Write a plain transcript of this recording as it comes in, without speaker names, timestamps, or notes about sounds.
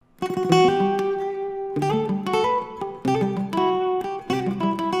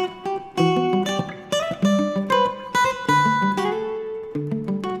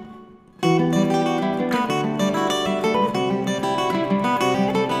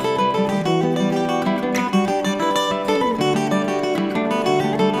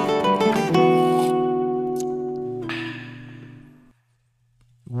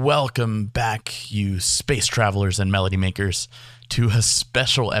Welcome back, you space travelers and melody makers, to a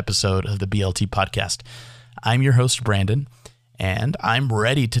special episode of the BLT podcast. I'm your host, Brandon, and I'm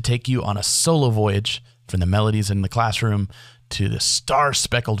ready to take you on a solo voyage from the melodies in the classroom to the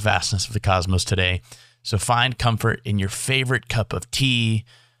star-speckled vastness of the cosmos today. So find comfort in your favorite cup of tea,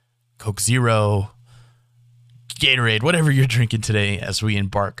 Coke Zero, Gatorade, whatever you're drinking today as we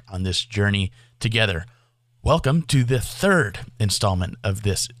embark on this journey together. Welcome to the third installment of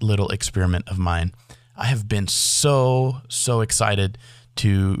this little experiment of mine. I have been so excited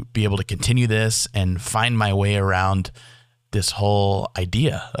to be able to continue this and find my way around this whole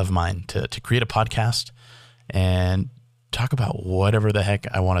idea of mine to create a podcast and talk about whatever the heck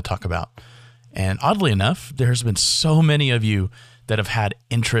I want to talk about. And oddly enough, there's been so many of you that have had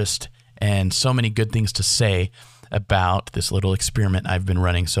interest and so many good things to say about this little experiment I've been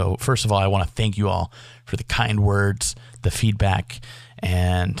running. So first of all, I want to thank you all for the kind words, the feedback,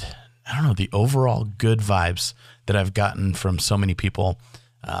 and the overall good vibes that I've gotten from so many people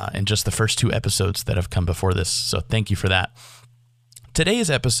in just the first two episodes that have come before this. So thank you for that. Today's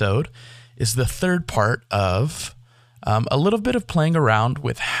episode is the third part of a little bit of playing around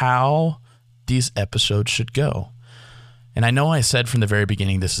with how these episodes should go. And I know I said from the very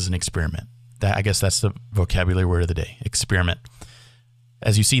beginning, this is an experiment. I guess that's the vocabulary word of the day, experiment.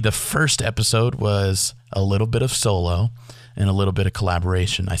 As you see, the first episode was a little bit of solo and a little bit of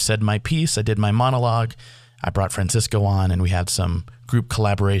collaboration. I said my piece, I did my monologue, I brought Francisco on, and we had some group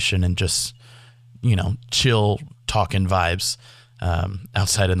collaboration and just, chill talking vibes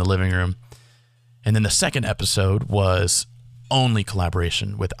outside in the living room. And then the second episode was only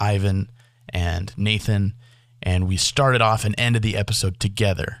collaboration with Ivan and Nathan, and we started off and ended the episode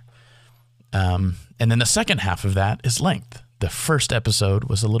together. And then the second half of that is length. The first episode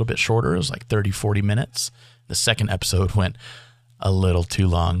was a little bit shorter. It was like 30, 40 minutes. The second episode went a little too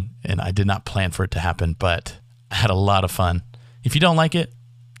long, and I did not plan for it to happen, but I had a lot of fun. If you don't like it,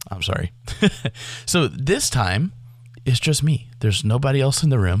 I'm sorry. So this time, it's just me. There's nobody else in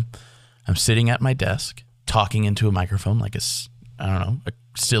the room. I'm sitting at my desk, talking into a microphone like a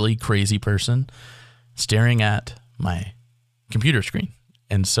silly, crazy person, staring at my computer screen.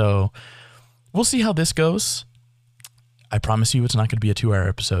 And so we'll see how this goes. I promise you it's not going to be a 2-hour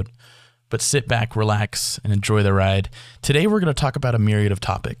episode, but sit back, relax, and enjoy the ride. Today we're going to talk about a myriad of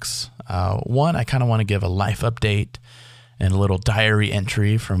topics. One, I kind of want to give a life update and a little diary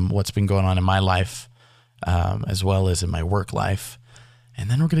entry from what's been going on in my life, as well as in my work life.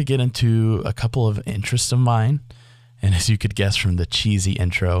 And then we're going to get into a couple of interests of mine. And as you could guess from the cheesy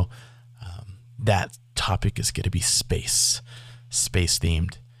intro, that topic is going to be space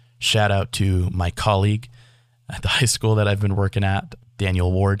themed. Shout out to my colleague at the high school that I've been working at,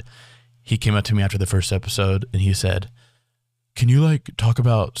 Daniel Ward. He came up to me after the first episode and he said, "Can you talk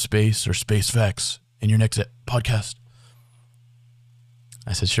about space or space facts in your next podcast?"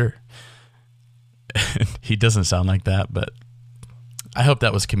 I said, "Sure." He doesn't sound like that, but I hope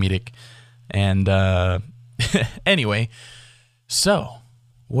that was comedic. And anyway, so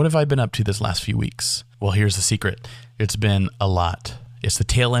what have I been up to this last few weeks? Well, here's the secret. It's been a lot. It's the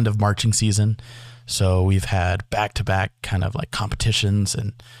tail end of marching season. So we've had back-to-back kind of competitions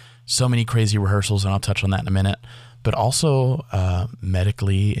and so many crazy rehearsals, and I'll touch on that in a minute. But also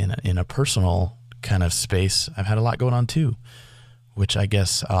medically in a personal kind of space, I've had a lot going on too, which I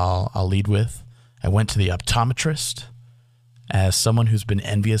guess I'll lead with. I went to the optometrist as someone who's been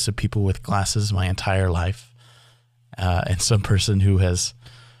envious of people with glasses my entire life, and some person who has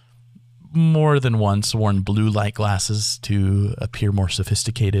more than once worn blue light glasses to appear more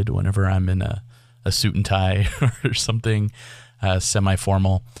sophisticated whenever I'm in a suit and tie or something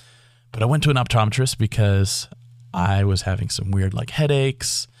semi-formal. But I went to an optometrist because I was having some weird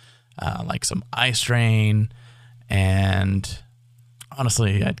headaches, some eye strain, and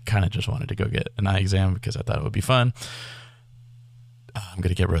honestly, I kind of just wanted to go get an eye exam because I thought it would be fun. I'm going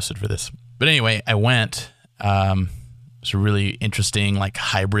to get roasted for this. But anyway, I went. It's a really interesting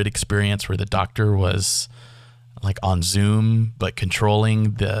hybrid experience where the doctor was on Zoom but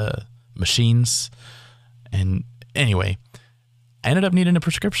controlling the machines. And anyway, I ended up needing a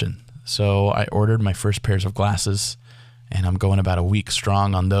prescription. So I ordered my first pairs of glasses, and I'm going about a week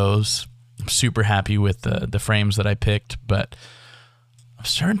strong on those. I'm super happy with the frames that I picked, but I'm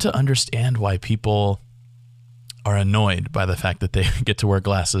starting to understand why people are annoyed by the fact that they get to wear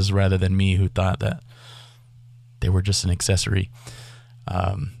glasses rather than me, who thought that they were just an accessory.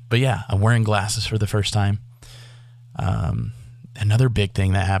 But yeah, I'm wearing glasses for the first time. Another big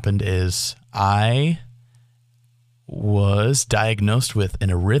thing that happened is I was diagnosed with an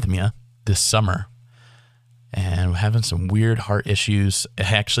arrhythmia this summer and having some weird heart issues. I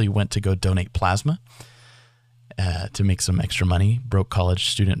actually went to go donate plasma to make some extra money, broke college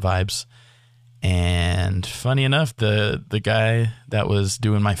student vibes. And funny enough, the guy that was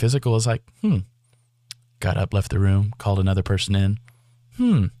doing my physical was like, got up, left the room, called another person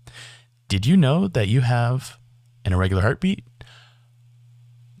in. Did you know that you have an irregular heartbeat?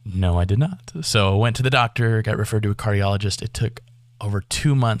 No, I did not. So I went to the doctor, got referred to a cardiologist. It took over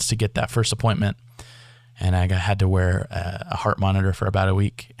 2 months to get that first appointment. And I had to wear a heart monitor for about a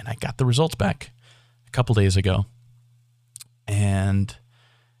week. And I got the results back a couple days ago. And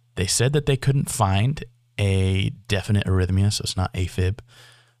they said that they couldn't find a definite arrhythmia, so it's not AFib.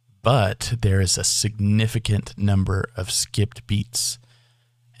 But there is a significant number of skipped beats.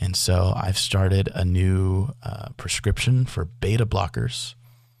 And so I've started a new prescription for beta blockers,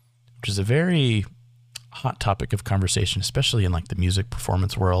 which is a very hot topic of conversation, especially in like the music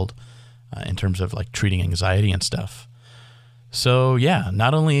performance world, in terms of like treating anxiety and stuff. So yeah,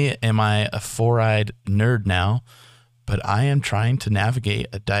 not only am I a four-eyed nerd now, but I am trying to navigate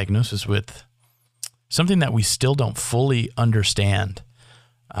a diagnosis with something that we still don't fully understand.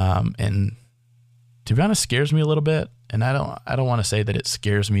 And to be honest, scares me a little bit. And I don't want to say that it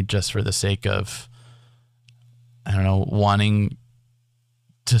scares me just for the sake of, I don't know, wanting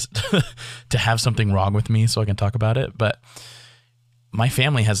to to have something wrong with me so I can talk about it. But my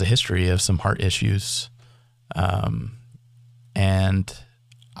family has a history of some heart issues. And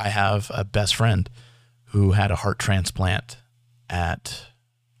I have a best friend who had a heart transplant at,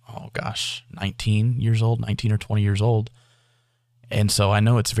 19 or 20 years old. And so I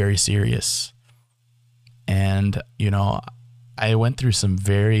know it's very serious. And, I went through some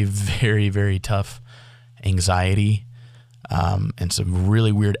very, very, very tough anxiety and some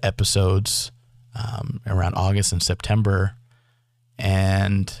really weird episodes around August and September.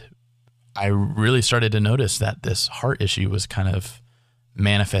 And I really started to notice that this heart issue was kind of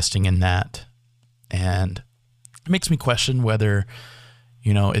manifesting in that. And it makes me question whether,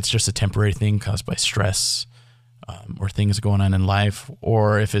 it's just a temporary thing caused by stress or things going on in life,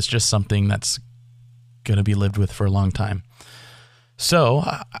 or if it's just something that's going to be lived with for a long time. So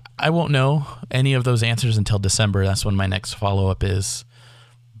I won't know any of those answers until December. That's when my next follow-up is.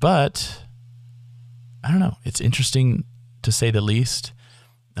 But I don't know. It's interesting to say the least.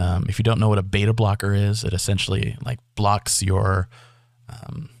 If you don't know what a beta blocker is, it essentially like blocks your,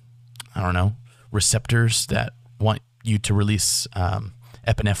 receptors that want you to release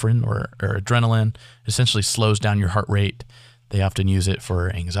epinephrine or adrenaline. It essentially slows down your heart rate. They often use it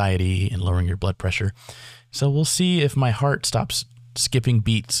for anxiety and lowering your blood pressure. So we'll see if my heart stops skipping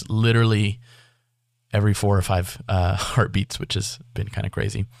beats literally every 4 or 5 heartbeats, which has been kind of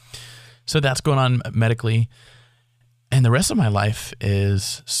crazy. So that's going on medically. And the rest of my life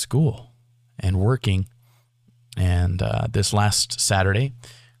is school and working. And this last Saturday,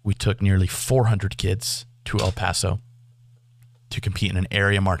 we took nearly 400 kids to El Paso to compete in an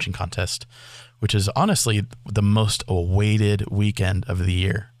area marching contest, which is honestly the most awaited weekend of the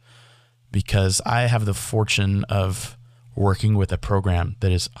year, because I have the fortune of working with a program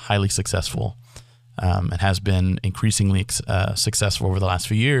that is highly successful and has been increasingly successful over the last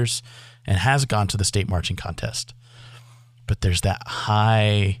few years and has gone to the state marching contest. But there's that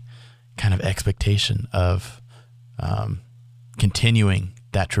high kind of expectation of continuing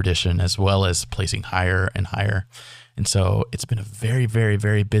that tradition as well as placing higher and higher. And so it's been a very, very,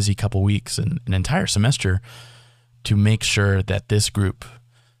 very busy couple weeks and an entire semester to make sure that this group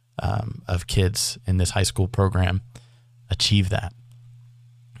of kids in this high school program achieve that.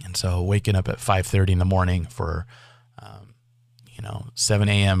 And so waking up at 5:30 in the morning for, 7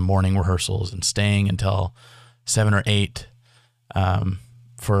 a.m. morning rehearsals and staying until 7 or 8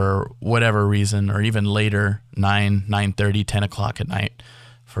 for whatever reason, or even later, 9:30, 10 o'clock at night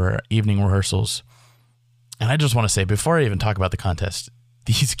for evening rehearsals. And I just want to say, before I even talk about the contest,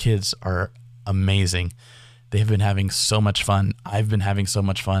 these kids are amazing. They've been having so much fun. I've been having so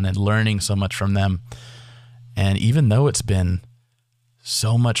much fun and learning so much from them. And even though it's been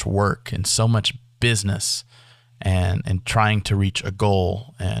so much work and so much business and trying to reach a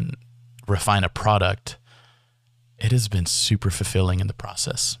goal and refine a product, it has been super fulfilling in the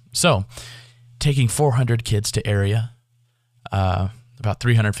process. So taking 400 kids to area, about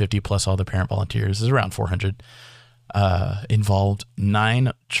 350 plus all the parent volunteers is around 400. involved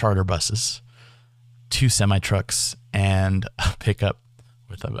 9 charter buses, 2 semi-trucks, and a pickup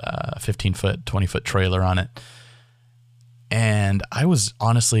with a 15-foot, 20-foot trailer on it. And I was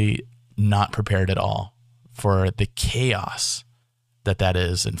honestly not prepared at all for the chaos that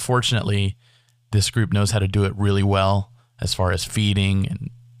is. And fortunately, this group knows how to do it really well as far as feeding and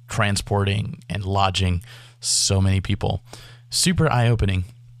transporting and lodging so many people. Super eye-opening.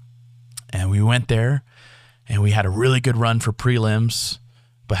 And we went there and we had a really good run for prelims,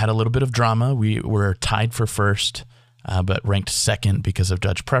 but had a little bit of drama. We were tied for first, but ranked second because of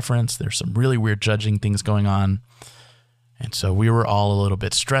judge preference. There's some really weird judging things going on. And so we were all a little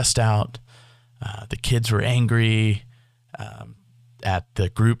bit stressed out. The kids were angry at the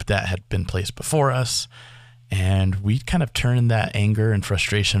group that had been placed before us. And we kind of turned that anger and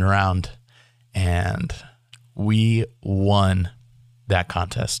frustration around, and we won that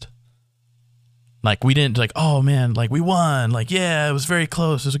contest. Like, we didn't like, oh man, like we won. Like, yeah, it was very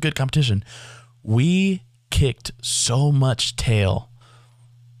close. It was a good competition. We kicked so much tail,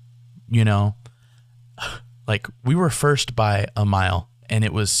 like we were first by a mile, and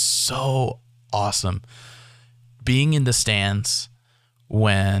it was so awesome being in the stands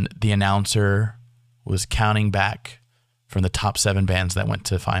when the announcer was counting back from the top 7 bands that went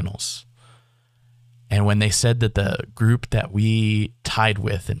to finals. And when they said that the group that we tied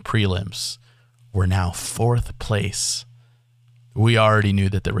with in prelims were now 4th place, we already knew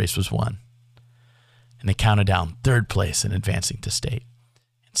that the race was won. And they counted down 3rd place in advancing to state,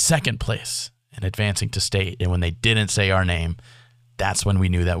 and 2nd place in advancing to state. And when they didn't say our name, that's when we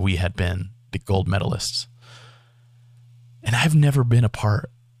knew that we had been the gold medalists. And I've never been a part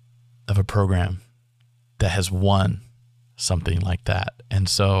of a program that has won something like that. And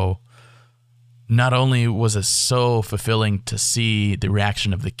so not only was it so fulfilling to see the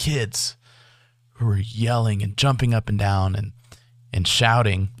reaction of the kids who were yelling and jumping up and down and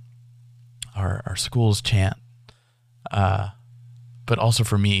shouting our school's chant, but also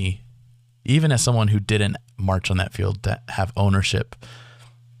for me, even as someone who didn't march on that field, to have ownership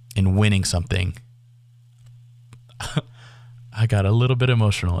in winning something, I got a little bit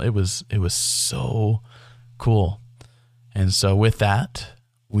emotional. It was so cool. And so with that,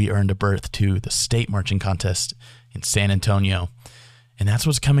 we earned a berth to the state marching contest in San Antonio. And that's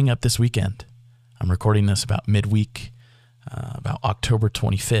what's coming up this weekend. I'm recording this about midweek, about October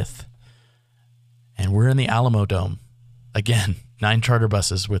 25th. And we're in the Alamo Dome. Again, 9 charter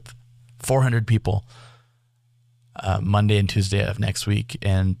buses with 400 people, Monday and Tuesday of next week.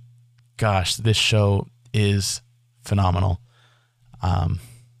 And gosh, this show is phenomenal.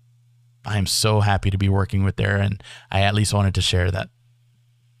 I am so happy to be working with there, and I at least wanted to share that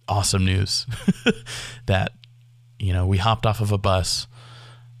awesome news that, we hopped off of a bus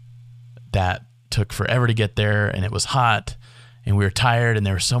that took forever to get there, and it was hot, and we were tired, and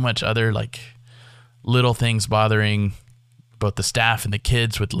there was so much other little things bothering both the staff and the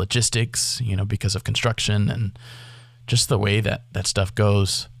kids with logistics, because of construction and just the way that stuff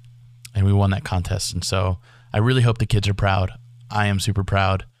goes. And we won that contest. And so I really hope the kids are proud. I am super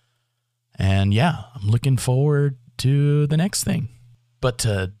proud. And yeah, I'm looking forward to the next thing. But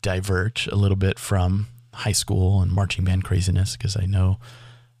to diverge a little bit from high school and marching band craziness, because I know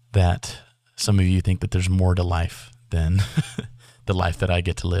that some of you think that there's more to life than the life that I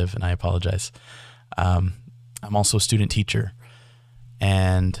get to live, and I apologize. I'm also a student teacher,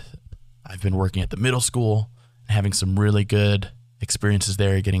 and I've been working at the middle school and having some really good experiences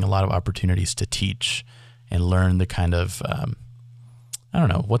there, getting a lot of opportunities to teach and learn the kind of,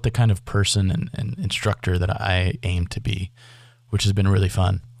 what the kind of person and instructor that I aim to be, which has been really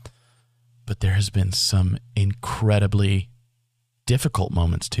fun. But there has been some incredibly difficult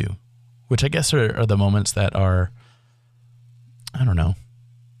moments too, which I guess are the moments that are,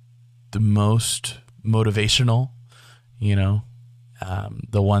 the most motivational, the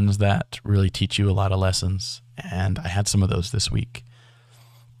ones that really teach you a lot of lessons. And I had some of those this week.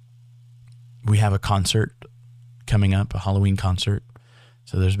 We have a concert coming up, a Halloween concert.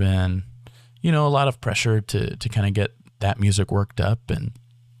 So there's been, a lot of pressure to kind of get that music worked up, and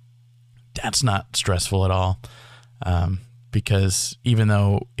that's not stressful at all. Because even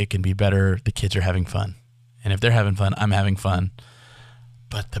though it can be better, the kids are having fun. And if they're having fun, I'm having fun.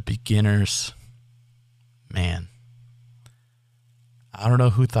 But the beginners, man, I don't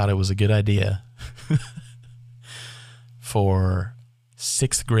know who thought it was a good idea for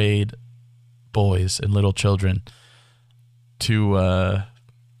 6th grade boys and little children to,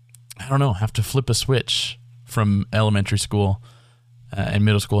 have to flip a switch from elementary school and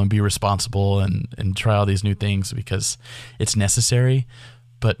middle school and be responsible and try all these new things because it's necessary.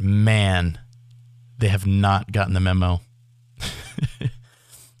 But man, they have not gotten the memo.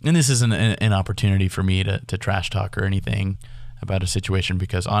 And this isn't an opportunity for me to trash talk or anything about a situation,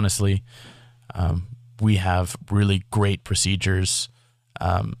 because honestly, we have really great procedures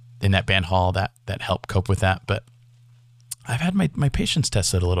in that band hall that help cope with that. But I've had my patience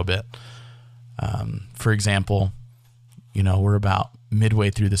tested a little bit. For example, we're about midway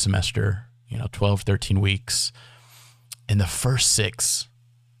through the semester, 12, 13 weeks. And the first 6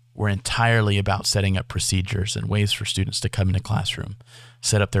 were entirely about setting up procedures and ways for students to come into classroom,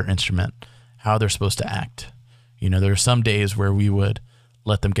 set up their instrument, how they're supposed to act. There are some days where we would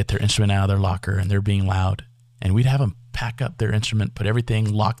let them get their instrument out of their locker and they're being loud, and we'd have them pack up their instrument, put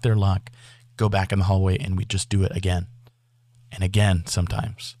everything, lock their lock, go back in the hallway, and we'd just do it again and again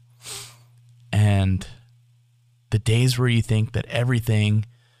sometimes. And the days where you think that everything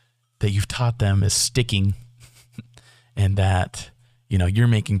that you've taught them is sticking and that, you're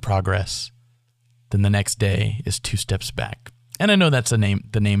making progress, then the next day is 2 steps back. And I know that's the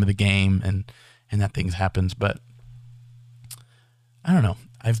name of the game and that things happens, but I don't know.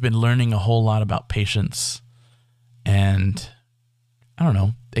 I've been learning a whole lot about patience and, I don't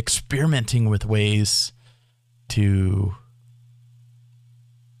know, experimenting with ways to,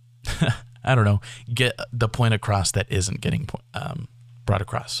 I don't know, get the point across that isn't getting brought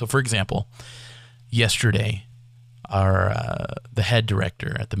across. So, for example, yesterday, the head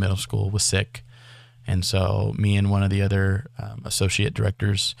director at the middle school was sick, and so me and one of the other associate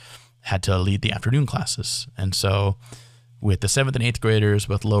directors had to lead the afternoon classes. And so with the 7th and 8th graders,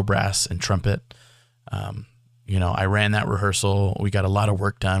 with low brass and trumpet, I ran that rehearsal. We got a lot of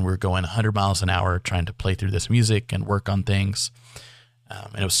work done. We were going 100 miles an hour trying to play through this music and work on things.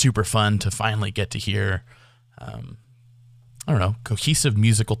 And it was super fun to finally get to hear, cohesive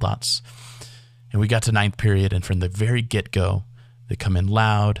musical thoughts. And we got to 9th period, and from the very get-go, they come in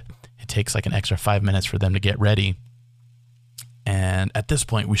loud. It takes like an extra 5 minutes for them to get ready. And at this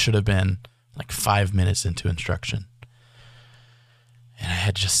point, we should have been like 5 minutes into instruction. And I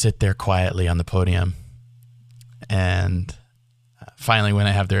had to just sit there quietly on the podium. And finally, when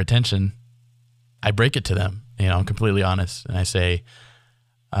I have their attention, I break it to them. I'm completely honest. And I say,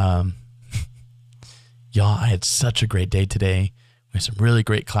 y'all, I had such a great day today. We had some really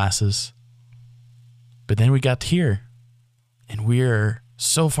great classes. But then we got here, and we're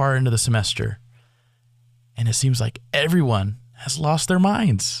so far into the semester, and it seems like everyone has lost their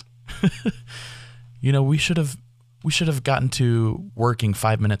minds. We should have gotten to working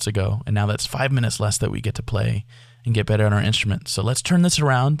 5 minutes ago, and now that's 5 minutes less that we get to play and get better on our instrument. So let's turn this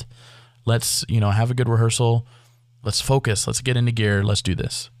around. Let's, have a good rehearsal. Let's focus. Let's get into gear. Let's do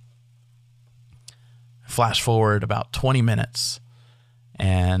this. Flash forward about 20 minutes,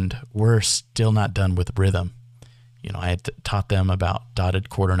 and we're still not done with rhythm. I had taught them about dotted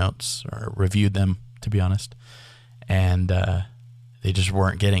quarter notes, or reviewed them, to be honest, and they just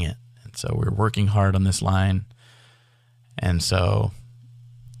weren't getting it. And so we were working hard on this line, and so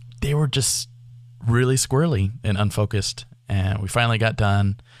they were just really squirrely and unfocused. And we finally got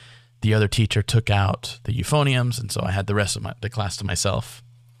done. The other teacher took out the euphoniums, and so I had the rest of the class to myself.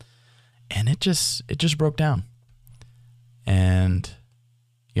 And it just broke down. And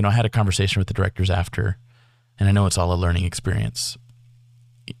I had a conversation with the directors after, and I know it's all a learning experience,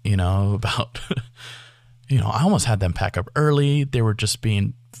 about, I almost had them pack up early. They were just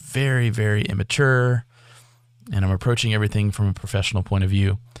being very, very immature, and I'm approaching everything from a professional point of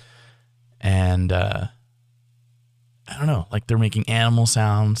view. And, I don't know, like they're making animal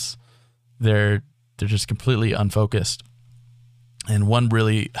sounds. They're just completely unfocused. And one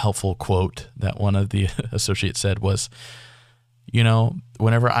really helpful quote that one of the associates said was,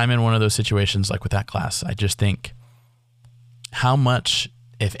 whenever I'm in one of those situations, like with that class, I just think, how much,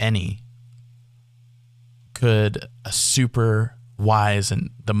 if any, could a super wise and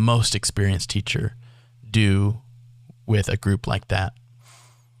the most experienced teacher do with a group like that?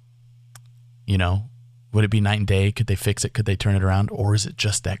 Would it be night and day? Could they fix it? Could they turn it around? Or is it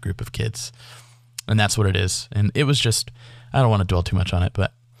just that group of kids? And that's what it is. And it was just, I don't want to dwell too much on it,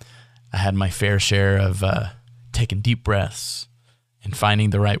 but I had my fair share of taking deep breaths and finding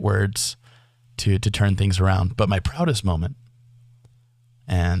the right words to turn things around. But my proudest moment,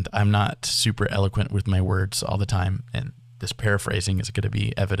 and I'm not super eloquent with my words all the time, and this paraphrasing is going to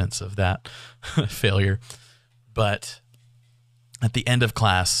be evidence of that failure. But at the end of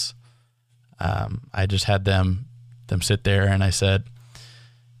class, I just had them sit there, and I said,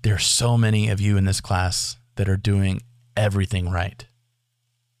 there are so many of you in this class that are doing everything right.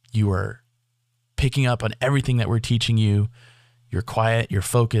 You are picking up on everything that we're teaching you. You're quiet, you're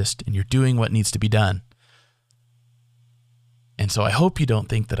focused, and you're doing what needs to be done. And so I hope you don't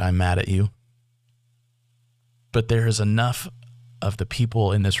think that I'm mad at you. But there is enough of the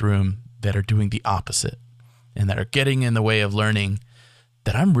people in this room that are doing the opposite and that are getting in the way of learning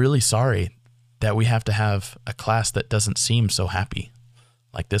that I'm really sorry that we have to have a class that doesn't seem so happy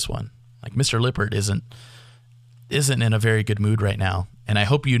like this one. Like Mr. Lippert isn't in a very good mood right now. And I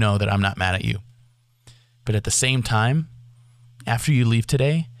hope you know that I'm not mad at you. But at the same time, after you leave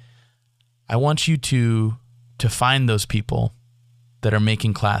today, I want you to find those people that are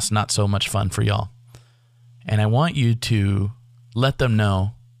making class not so much fun for y'all. And I want you to let them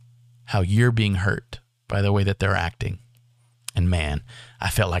know how you're being hurt by the way that they're acting. And man, I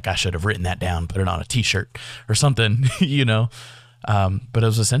felt like I should have written that down, put it on a t-shirt or something, you know. But it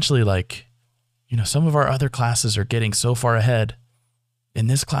was essentially like, you know, some of our other classes are getting so far ahead and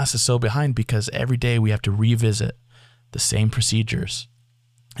this class is so behind because every day we have to revisit the same procedures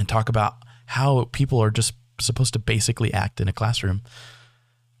and talk about how people are just supposed to basically act in a classroom.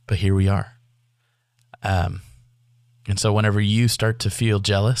 But here we are. And so whenever you start to feel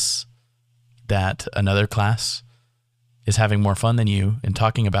jealous that another class is having more fun than you and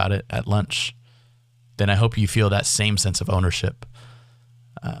talking about it at lunch, then I hope you feel that same sense of ownership,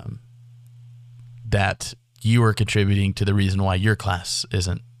 that you are contributing to the reason why your class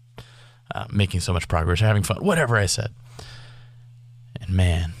isn't making so much progress or having fun, whatever I said. And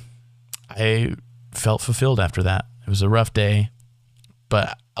man, I felt fulfilled after that. It was a rough day,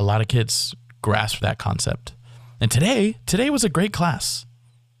 but a lot of kids grasped that concept. And today was a great class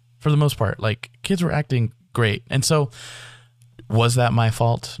for the most part. Like, kids were acting great. And so was that my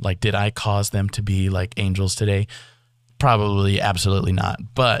fault? Like, did I cause them to be like angels today? Probably, absolutely not.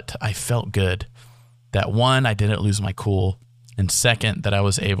 But I felt good that, one, I didn't lose my cool, and second, that I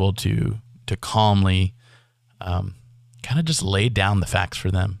was able to calmly kind of just lay down the facts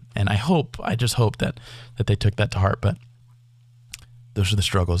for them. And I just hope that they took that to heart. But those are the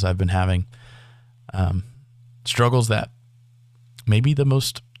struggles I've been having. Struggles that maybe the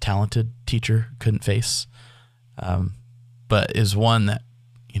most talented teacher couldn't face, but is one that,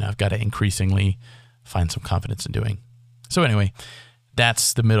 you know, I've got to increasingly find some confidence in doing. So anyway,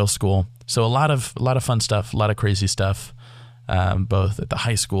 that's the middle school. So a lot of fun stuff, a lot of crazy stuff, both at the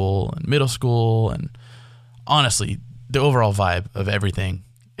high school and middle school. And honestly, the overall vibe of everything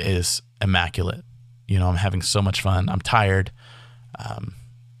is immaculate. You know, I'm having so much fun. I'm tired,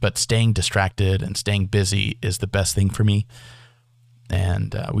 but staying distracted and staying busy is the best thing for me.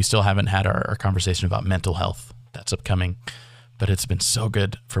 And we still haven't had our conversation about mental health. That's upcoming, but it's been so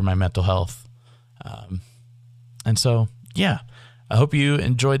good for my mental health. And so, yeah, I hope you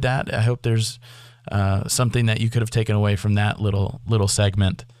enjoyed that. I hope there's something that you could have taken away from that little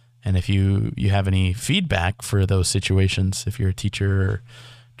segment. And if you have any feedback for those situations, if you're a teacher or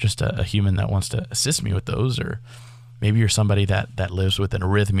just a human that wants to assist me with those, or maybe you're somebody that lives with an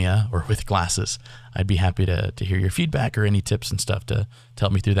arrhythmia or with glasses, I'd be happy to hear your feedback or any tips and stuff to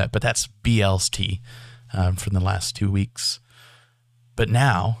help me through that. But that's BLT from the last 2 weeks. But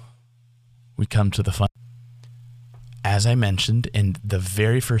now we come to the fun. As I mentioned in the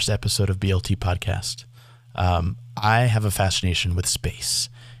very first episode of BLT podcast, I have a fascination with space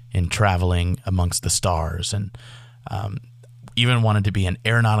and traveling amongst the stars, and even wanted to be an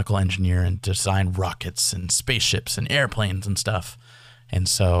aeronautical engineer and design rockets and spaceships and airplanes and stuff. And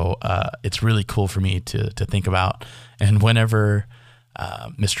so it's really cool for me to think about. And whenever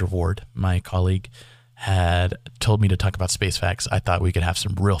Mr. Ward, my colleague, had told me to talk about space facts, I thought we could have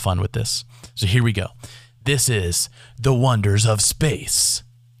some real fun with this. So here we go. This is the Wonders of Space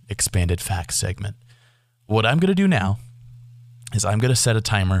expanded facts segment. What I'm going to do now is I'm going to set a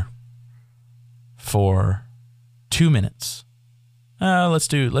timer for 2 minutes. Let's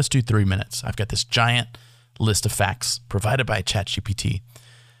do 3 minutes. I've got this giant list of facts provided by ChatGPT,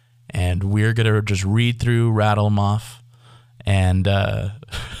 and we're going to just read through, rattle them off, and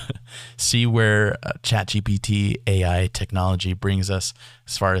see where ChatGPT AI technology brings us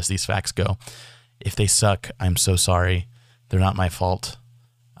as far as these facts go. If they suck, I'm so sorry. They're not my fault.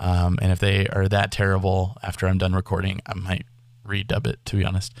 And if they are that terrible after I'm done recording, I might redub it, to be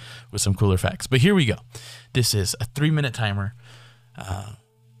honest, with some cooler facts. But here we go. This is a 3-minute timer.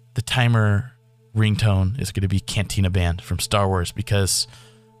 The timer ringtone is going to be Cantina Band from Star Wars because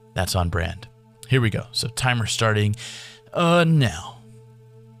that's on brand. Here we go. So timer starting now.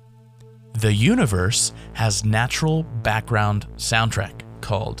 The universe has natural background soundtrack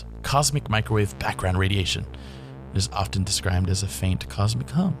called cosmic microwave background radiation. It is often described as a faint cosmic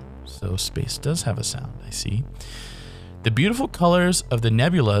hum. So space does have a sound, I see. The beautiful colors of the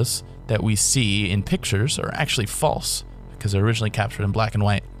nebulas that we see in pictures are actually false because they're originally captured in black and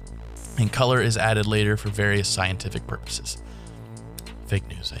white, and color is added later for various scientific purposes. Fake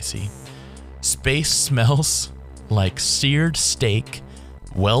news, I see. Space smells like seared steak,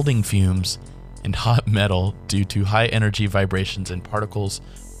 welding fumes, and hot metal due to high energy vibrations and particles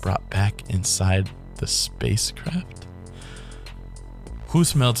brought back inside the spacecraft. Who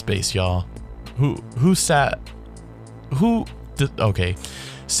smelled space, y'all? Okay.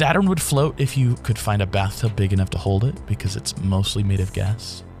 Saturn would float if you could find a bathtub big enough to hold it because it's mostly made of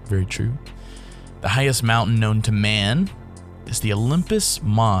gas. Very true. The highest mountain known to man is the Olympus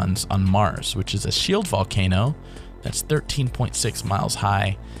Mons on Mars, which is a shield volcano that's 13.6 miles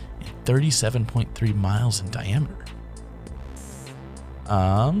high and 37.3 miles in diameter.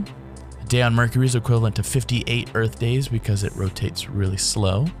 A day on Mercury is equivalent to 58 Earth days because it rotates really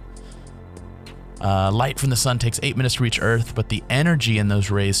slow. Light from the sun takes 8 minutes to reach Earth, but the energy in those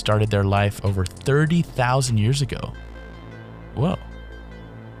rays started their life over 30,000 years ago. Whoa.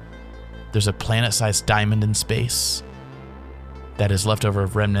 There's a planet-sized diamond in space that is left over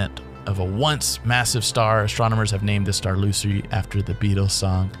of remnant of a once massive star. Astronomers have named this star Lucy after the Beatles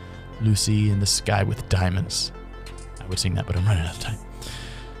song, Lucy in the Sky with Diamonds. I would sing that, but I'm running out of time.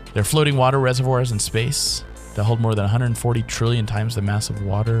 There are floating water reservoirs in space that hold more than 140 trillion times the mass of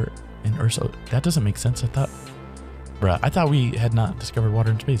water in Earth. So that doesn't make sense. I thought we had not discovered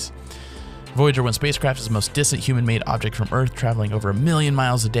water in space. Voyager 1 spacecraft is the most distant human-made object from Earth, traveling over 1 million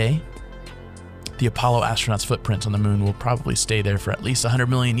miles a day. The Apollo astronauts' footprints on the moon will probably stay there for at least 100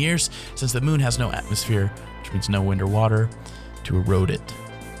 million years, since the moon has no atmosphere, which means no wind or water to erode it.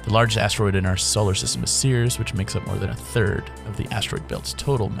 The largest asteroid in our solar system is Ceres, which makes up more than a third of the asteroid belt's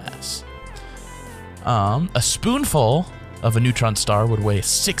total mass. A spoonful of a neutron star would weigh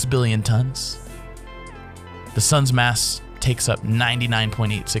 6 billion tons. The sun's mass takes up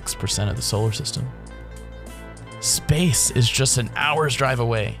 99.86% of the solar system. Space is just an hour's drive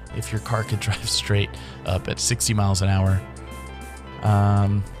away if your car could drive straight up at 60 miles an hour.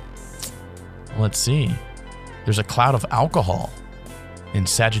 Let's see. There's a cloud of alcohol in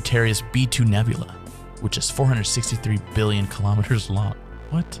Sagittarius B2 Nebula, which is 463 billion kilometers long.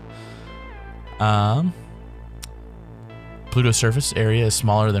 What? Pluto's surface area is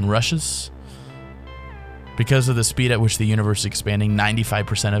smaller than Russia's. Because of the speed at which the universe is expanding,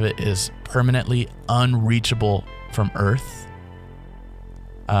 95% of it is permanently unreachable from Earth.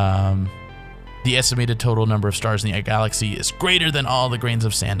 The estimated total number of stars in the galaxy is greater than all the grains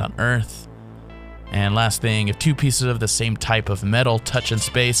of sand on Earth. And last thing, if two pieces of the same type of metal touch in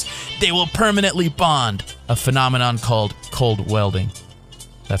space, they will permanently bond, a phenomenon called cold welding.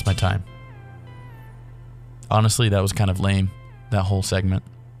 That's my time. Honestly, that was kind of lame, that whole segment.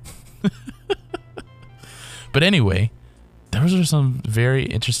 But anyway, those are some very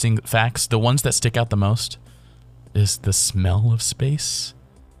interesting facts. The ones that stick out the most is the smell of space.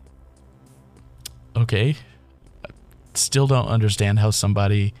 Okay. I still don't understand how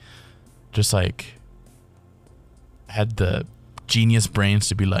somebody just like had the genius brains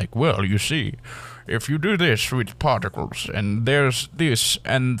to be like, well, you see, if you do this with particles and there's this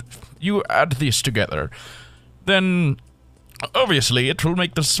and you add this together, then obviously it will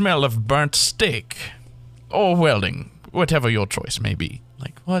make the smell of burnt steak. Or welding, whatever your choice may be.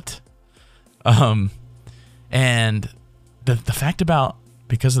 Like, what? And the fact about,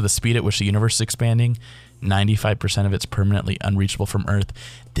 because of the speed at which the universe is expanding, 95% of it's permanently unreachable from Earth.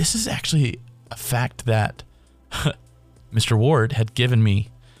 This is actually a fact that Mr. Ward had given me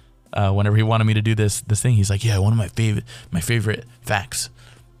whenever he wanted me to do this thing. He's like, yeah, one of my favorite facts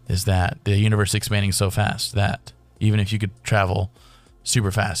is that the universe is expanding so fast that even if you could travel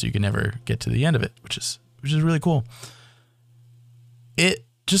super fast, you could never get to the end of it, which is really cool. It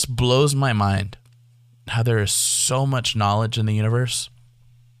just blows my mind how there is so much knowledge in the universe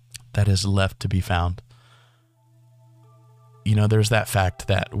that is left to be found. You know, there's that fact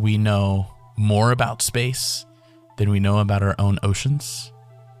that we know more about space than we know about our own oceans.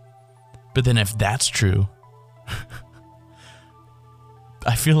 But then if that's true,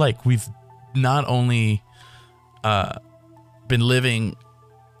 I feel like we've not only been living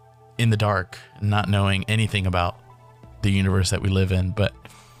in the dark, not knowing anything about the universe that we live in, but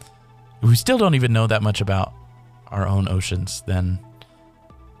we still don't even know that much about our own oceans. Then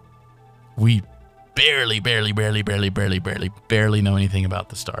we barely know anything about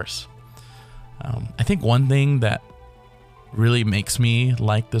the stars. I think one thing that really makes me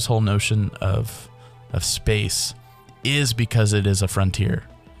like this whole notion of space is because it is a frontier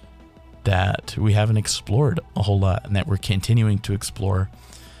that we haven't explored a whole lot and that we're continuing to explore.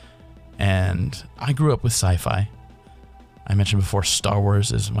 And I grew up with sci-fi. I mentioned before, Star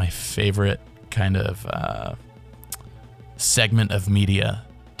Wars is my favorite kind of segment of media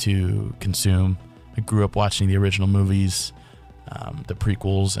to consume. I grew up watching the original movies, the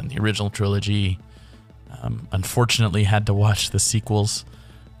prequels and the original trilogy. Unfortunately, had to watch the sequels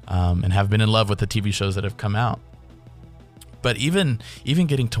and have been in love with the TV shows that have come out. But even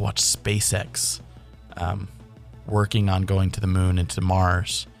getting to watch SpaceX working on going to the moon and to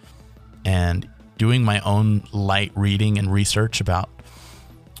Mars, and doing my own light reading and research about,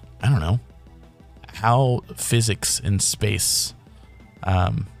 I don't know, how physics in space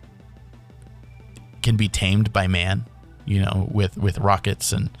can be tamed by man, with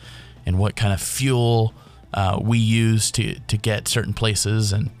rockets and what kind of fuel we use to get certain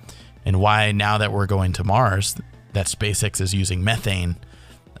places, and why now that we're going to Mars, that SpaceX is using methane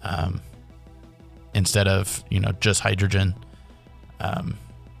instead of just hydrogen.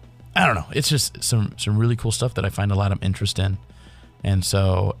 I don't know. It's just some really cool stuff that I find a lot of interest in. And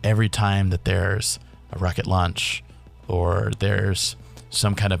so every time that there's a rocket launch or there's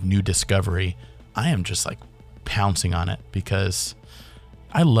some kind of new discovery, I am just like pouncing on it, because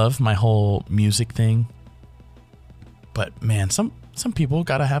I love my whole music thing. But man, some people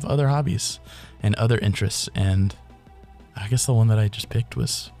gotta have other hobbies and other interests, and I guess the one that I just picked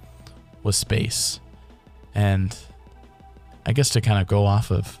was space. And I guess to kind of go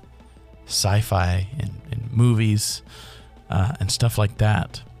off of sci-fi and movies and stuff like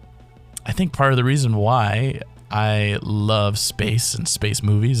that, I think part of the reason why I love space and space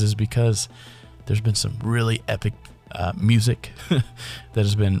movies is because there's been some really epic music that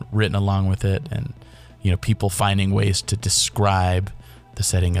has been written along with it, and people finding ways to describe the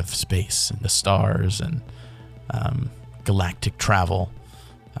setting of space and the stars and galactic travel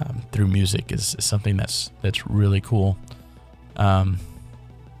through music is something that's really cool.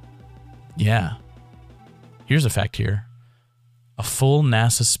 Yeah. Here's a fact here. A full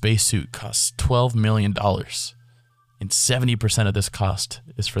NASA spacesuit costs $12 million, and 70% of this cost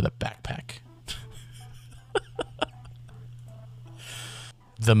is for the backpack.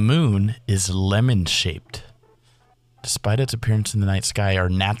 The moon is lemon-shaped. Despite its appearance in the night sky, our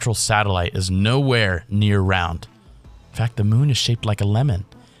natural satellite is nowhere near round. In fact, the moon is shaped like a lemon,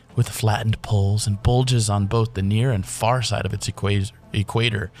 with flattened poles and bulges on both the near and far side of its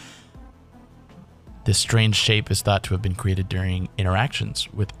equator. This strange shape is thought to have been created during interactions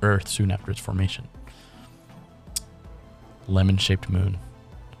with Earth soon after its formation. Lemon-shaped moon.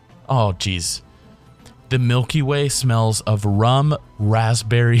 Oh, geez. The Milky Way smells of rum,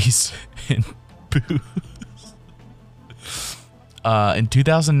 raspberries, and booze. In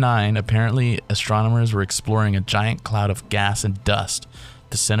 2009, apparently astronomers were exploring a giant cloud of gas and dust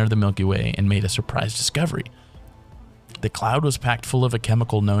at the center of the Milky Way and made a surprise discovery. The cloud was packed full of a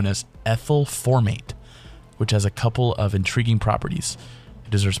chemical known as ethyl formate, which has a couple of intriguing properties.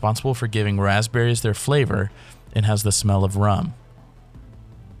 It is responsible for giving raspberries their flavor and has the smell of rum.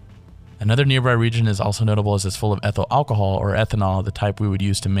 Another nearby region is also notable as it's full of ethyl alcohol, or ethanol, the type we would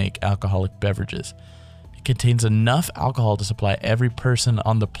use to make alcoholic beverages. It contains enough alcohol to supply every person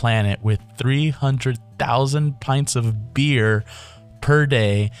on the planet with 300,000 pints of beer per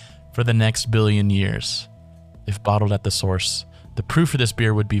day for the next billion years. If bottled at the source, the proof for this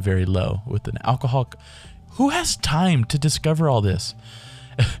beer would be very low. With an alcohol... Who has time to discover all this?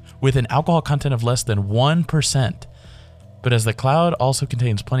 With an alcohol content of less than 1%. But as the cloud also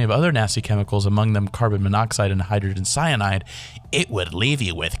contains plenty of other nasty chemicals, among them carbon monoxide and hydrogen cyanide, it would leave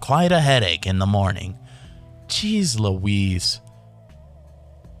you with quite a headache in the morning. Jeez Louise.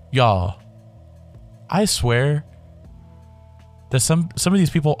 Y'all, I swear that some of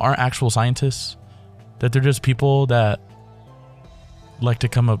these people aren't actual scientists, that they're just people that like to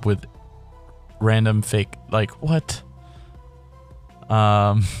come up with random fake, like, what?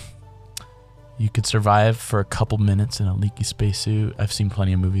 You could survive for a couple minutes in a leaky spacesuit. I've seen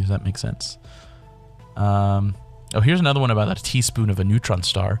plenty of movies that make sense. Here's another one about a teaspoon of a neutron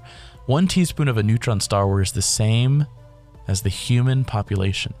star. 1 teaspoon of a neutron star is the same as the human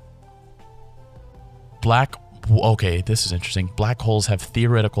population. Okay, this is interesting. Black holes have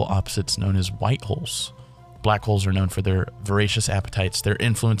theoretical opposites known as white holes. Black holes are known for their voracious appetites. Their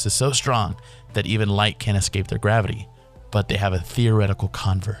influence is so strong that even light can't escape their gravity. But they have a theoretical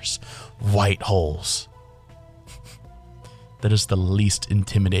converse. White holes. That is the least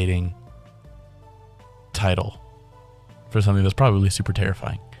intimidating title for something that's probably super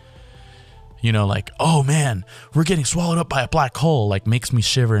terrifying. Like, oh man, we're getting swallowed up by a black hole, like makes me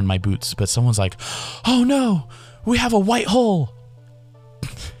shiver in my boots. But someone's like, oh no, we have a white hole.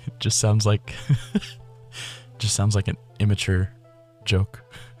 It just sounds like an immature joke.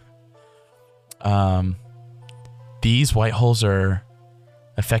 These white holes are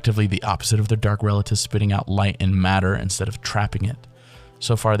effectively the opposite of their dark relatives, spitting out light and matter instead of trapping it.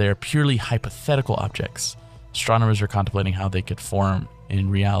 So far, they are purely hypothetical objects. Astronomers are contemplating how they could form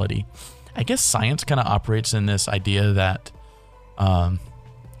in reality. I guess science kind of operates in this idea that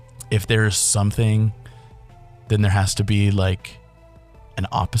if there's something, then there has to be like an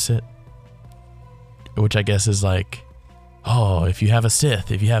opposite, which I guess is like, oh, if you have a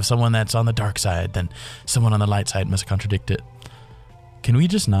Sith, if you have someone that's on the dark side, then someone on the light side must contradict it. Can we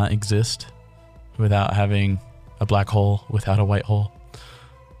just not exist without having a black hole, without a white hole?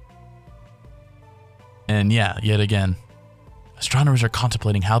 And yeah, yet again, astronomers are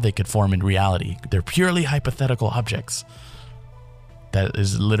contemplating how they could form in reality. They're purely hypothetical objects. That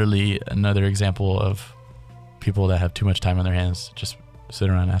is literally another example of people that have too much time on their hands, just sit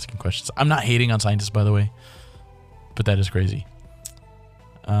around asking questions. I'm not hating on scientists, by the way, but that is crazy.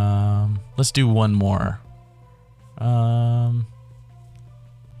 Let's do one more.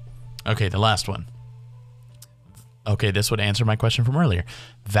 Okay, the last one. Okay, this would answer my question from earlier.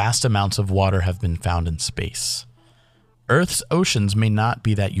 Vast amounts of water have been found in space. Earth's oceans may not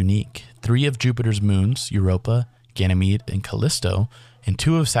be that unique. 3 of Jupiter's moons, Europa, Ganymede, and Callisto, and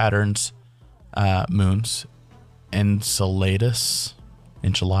 2 of Saturn's moons, Enceladus,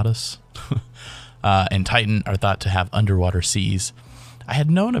 and Titan, are thought to have underwater seas. I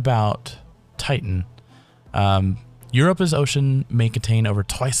had known about Titan. Europa's ocean may contain over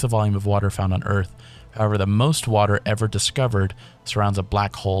twice the volume of water found on Earth. However, the most water ever discovered surrounds a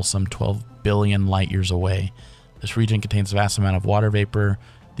black hole some 12 billion light years away. This region contains a vast amount of water vapor,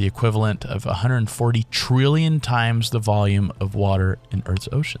 the equivalent of 140 trillion times the volume of water in Earth's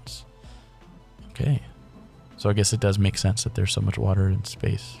oceans. Okay. So I guess it does make sense that there's so much water in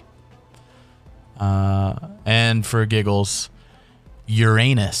space. And for giggles,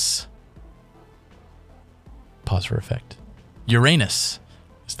 Uranus. Pause for effect. Uranus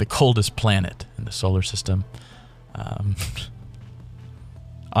is the coldest planet in the solar system.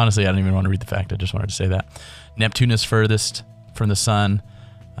 Honestly, I don't even want to read the fact. I just wanted to say that. Neptune is furthest from the sun,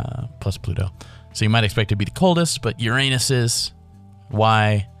 plus Pluto. So you might expect it to be the coldest, but Uranus is.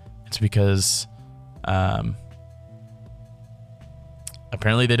 Why? It's because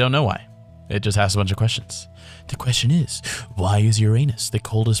apparently they don't know why. It just asks a bunch of questions. The question is, why is Uranus the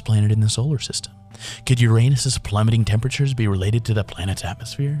coldest planet in the solar system? Could Uranus's plummeting temperatures be related to the planet's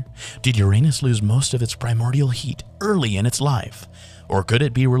atmosphere? Did Uranus lose most of its primordial heat early in its life? Or could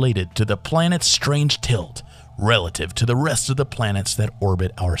it be related to the planet's strange tilt relative to the rest of the planets that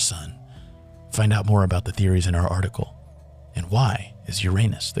orbit our sun? Find out more about the theories in our article. And why is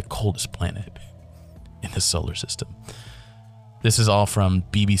Uranus the coldest planet in the solar system? This is all from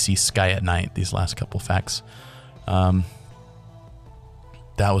BBC Sky at Night, these last couple facts. That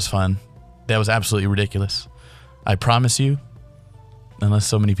was fun. That was absolutely ridiculous. I promise you, unless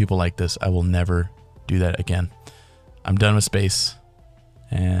so many people like this, I will never do that again. I'm done with space,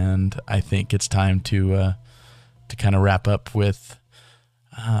 and I think it's time to kind of wrap up with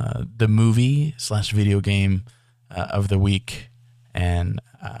the movie/video game of the week, and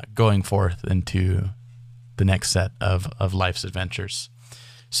going forth into the next set of life's adventures.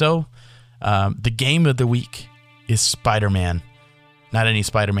 So, the game of the week is Spider-Man. Not any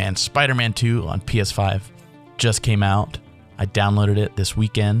Spider-Man. Spider-Man 2 on PS5 just came out. I downloaded it this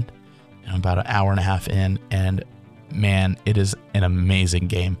weekend, and I'm about an hour and a half in, and man, it is an amazing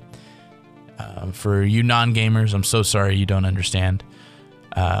game. For you non-gamers, I'm so sorry you don't understand.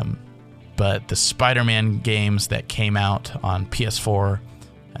 But the Spider-Man games that came out on PS4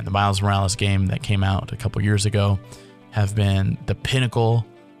 and the Miles Morales game that came out a couple years ago have been the pinnacle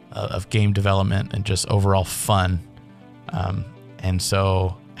of game development and just overall fun. And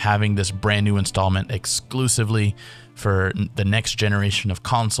so having this brand new installment exclusively for the next generation of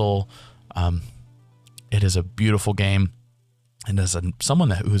console, it is a beautiful game. And as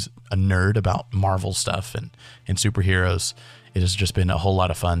someone who's a nerd about Marvel stuff and superheroes, it has just been a whole lot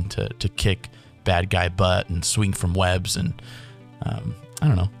of fun to kick bad guy butt and swing from webs and, I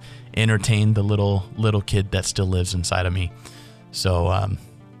don't know, entertain the little kid that still lives inside of me. So,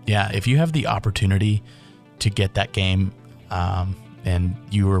 yeah, if you have the opportunity to get that game, and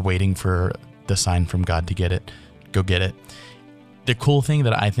you were waiting for the sign from God to get it, go get it. The cool thing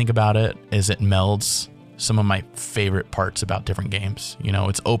that I think about it is it melds some of my favorite parts about different games. You know,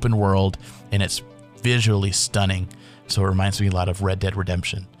 it's open world and it's visually stunning. So it reminds me a lot of Red Dead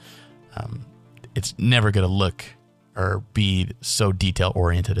Redemption. It's never going to look or be so detail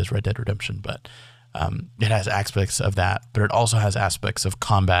oriented as Red Dead Redemption, but it has aspects of that, but it also has aspects of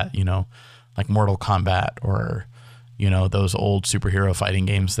combat, you know, like Mortal Kombat or, you know, those old superhero fighting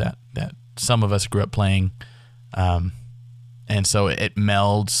games that some of us grew up playing. And so it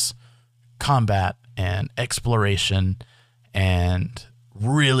melds combat and exploration and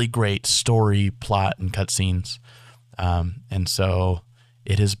really great story, plot, and cutscenes. And so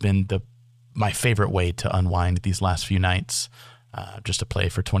it has been the my favorite way to unwind these last few nights, just to play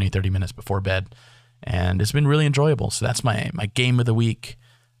for 20, 30 minutes before bed. And it's been really enjoyable. So that's my game of the week.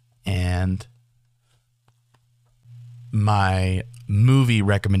 And my movie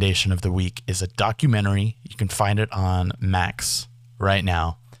recommendation of the week is a documentary. You can find it on Max right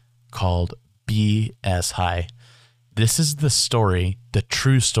now, called BS High. This is the story, the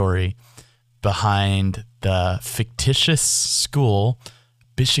true story behind the fictitious school,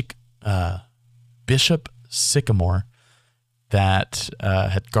 Bishop Sycamore, that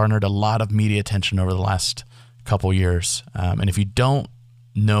had garnered a lot of media attention over the last couple years. And if you don't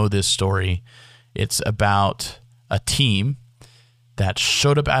know this story, it's about a team that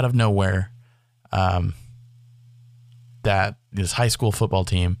showed up out of nowhere, that this high school football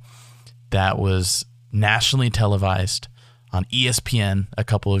team that was nationally televised on ESPN a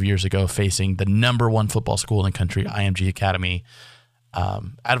couple of years ago, facing the number one football school in the country, IMG Academy,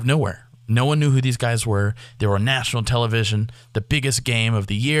 out of nowhere. No one knew who these guys were. They were on national television, the biggest game of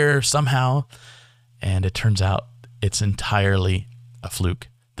the year somehow, and it turns out it's entirely a fluke.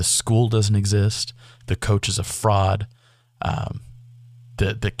 The school doesn't exist. The coach is a fraud.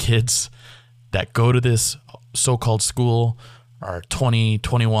 The kids that go to this so-called school are 20,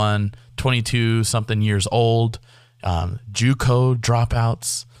 21, 22 something years old, JUCO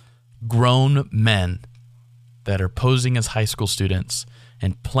dropouts, grown men that are posing as high school students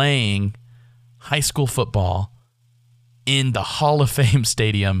and playing high school football in the Hall of Fame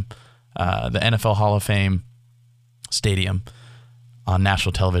stadium, the NFL Hall of Fame stadium, on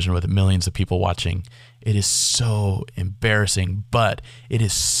national television with millions of people watching. It is so embarrassing, but it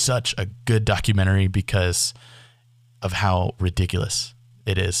is such a good documentary because of how ridiculous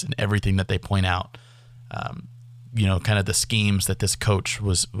it is and everything that they point out. Kind of the schemes that this coach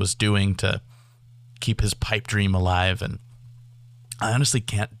was doing to keep his pipe dream alive. And I honestly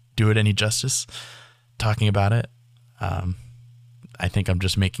can't do it any justice talking about it. I think I'm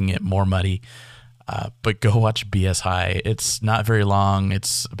just making it more muddy. But go watch BS High. It's not very long.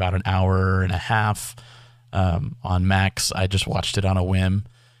 It's about an hour and a half on Max. I just watched it on a whim,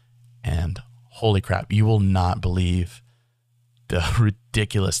 and holy crap, you will not believe the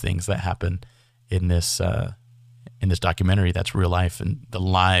ridiculous things that happen in this documentary. That's real life, and the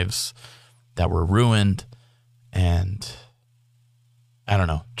lives that were ruined, and I don't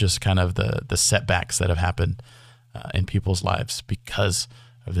know, just kind of the setbacks that have happened in people's lives because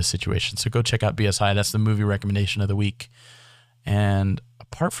of this situation. So go check out BSI. That's the movie recommendation of the week. And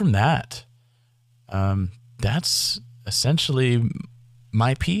apart from that, that's essentially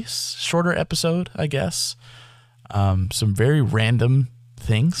my piece. Shorter episode, I guess. Some very random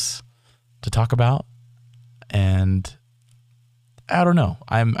things to talk about. And I don't know.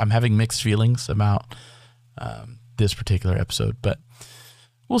 I'm having mixed feelings about this particular episode, but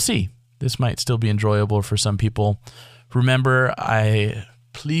we'll see. This might still be enjoyable for some people. Remember, I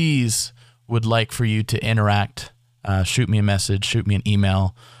please would like for you to interact. Shoot me a message, shoot me an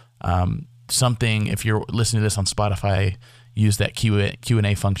email, something. If you're listening to this on Spotify, use that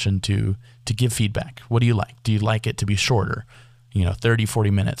Q&A function to give feedback. What do you like? Do you like it to be shorter? 30,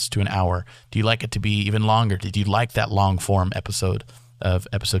 40 minutes to an hour. Do you like it to be even longer? Did you like that long form episode of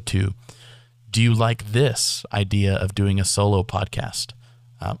episode 2? Do you like this idea of doing a solo podcast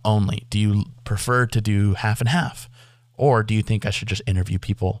only? Do you prefer to do half and half? Or do you think I should just interview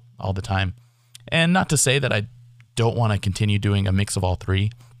people all the time? And not to say that I don't want to continue doing a mix of all three,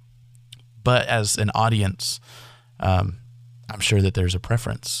 but as an audience, I'm sure that there's a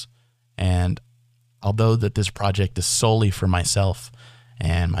preference. And although that this project is solely for myself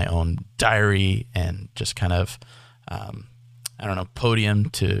and my own diary and just kind of, podium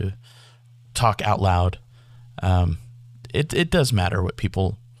to talk out loud, it does matter what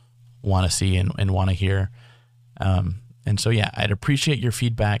people want to see and want to hear. And so, yeah, I'd appreciate your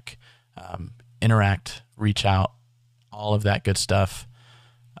feedback, interact, reach out, all of that good stuff.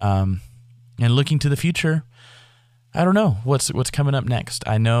 And looking to the future, I don't know what's coming up next.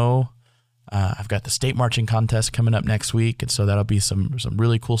 I know I've got the state marching contest coming up next week, and so that'll be some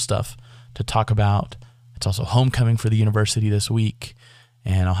really cool stuff to talk about. It's also homecoming for the university this week,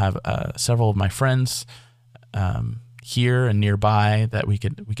 and I'll have several of my friends here and nearby that we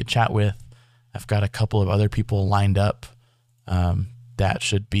could chat with. I've got a couple of other people lined up that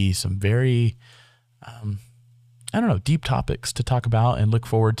should be some very, deep topics to talk about and look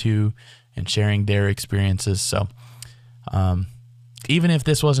forward to and sharing their experiences. So even if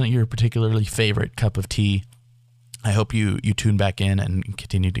this wasn't your particularly favorite cup of tea, I hope you tune back in and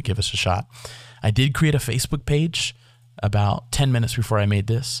continue to give us a shot. I did create a Facebook page about 10 minutes before I made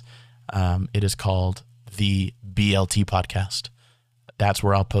this. It is called the BLT Podcast. That's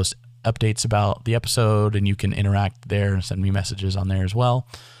where I'll post updates about the episode, and you can interact there and send me messages on there as well.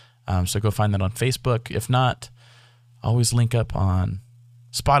 So go find that on Facebook. If not, always link up on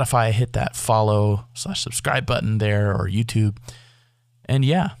Spotify. Hit that follow/subscribe button there, or YouTube. And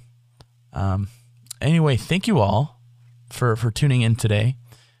yeah. Anyway, thank you all for tuning in today.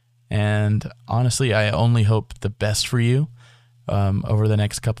 And honestly, I only hope the best for you over the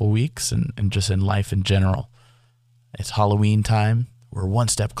next couple weeks and just in life in general. It's Halloween time. We're one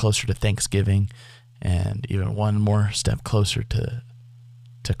step closer to Thanksgiving, and even one more step closer to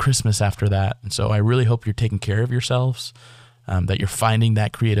Christmas after that. And so I really hope you're taking care of yourselves, that you're finding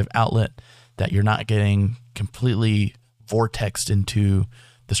that creative outlet, that you're not getting completely vortexed into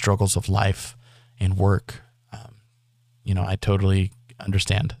the struggles of life and work. I totally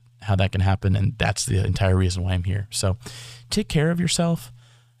understand how that can happen, and that's the entire reason why I'm here. So take care of yourself.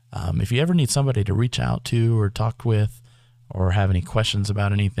 If you ever need somebody to reach out to or talk with, or have any questions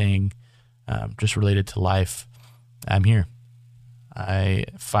about anything just related to life, I'm here. I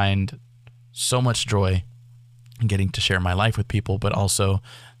find so much joy in getting to share my life with people, but also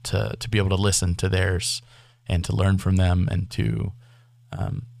to be able to listen to theirs and to learn from them and to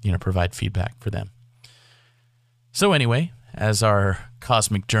provide feedback for them. So anyway, as our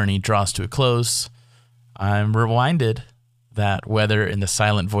cosmic journey draws to a close, I'm reminded that whether in the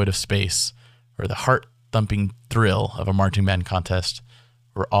silent void of space or the heart-thumping thrill of a marching band contest,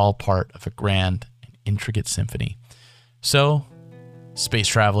 we're all part of a grand and intricate symphony. So, space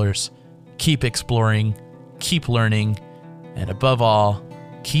travelers, keep exploring, keep learning, and above all,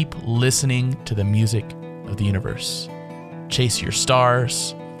 keep listening to the music of the universe. Chase your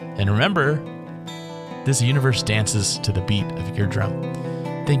stars, and remember, this universe dances to the beat of your drum.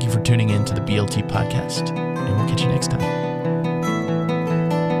 Thank you for tuning in to the BLT podcast, and we'll catch you next time.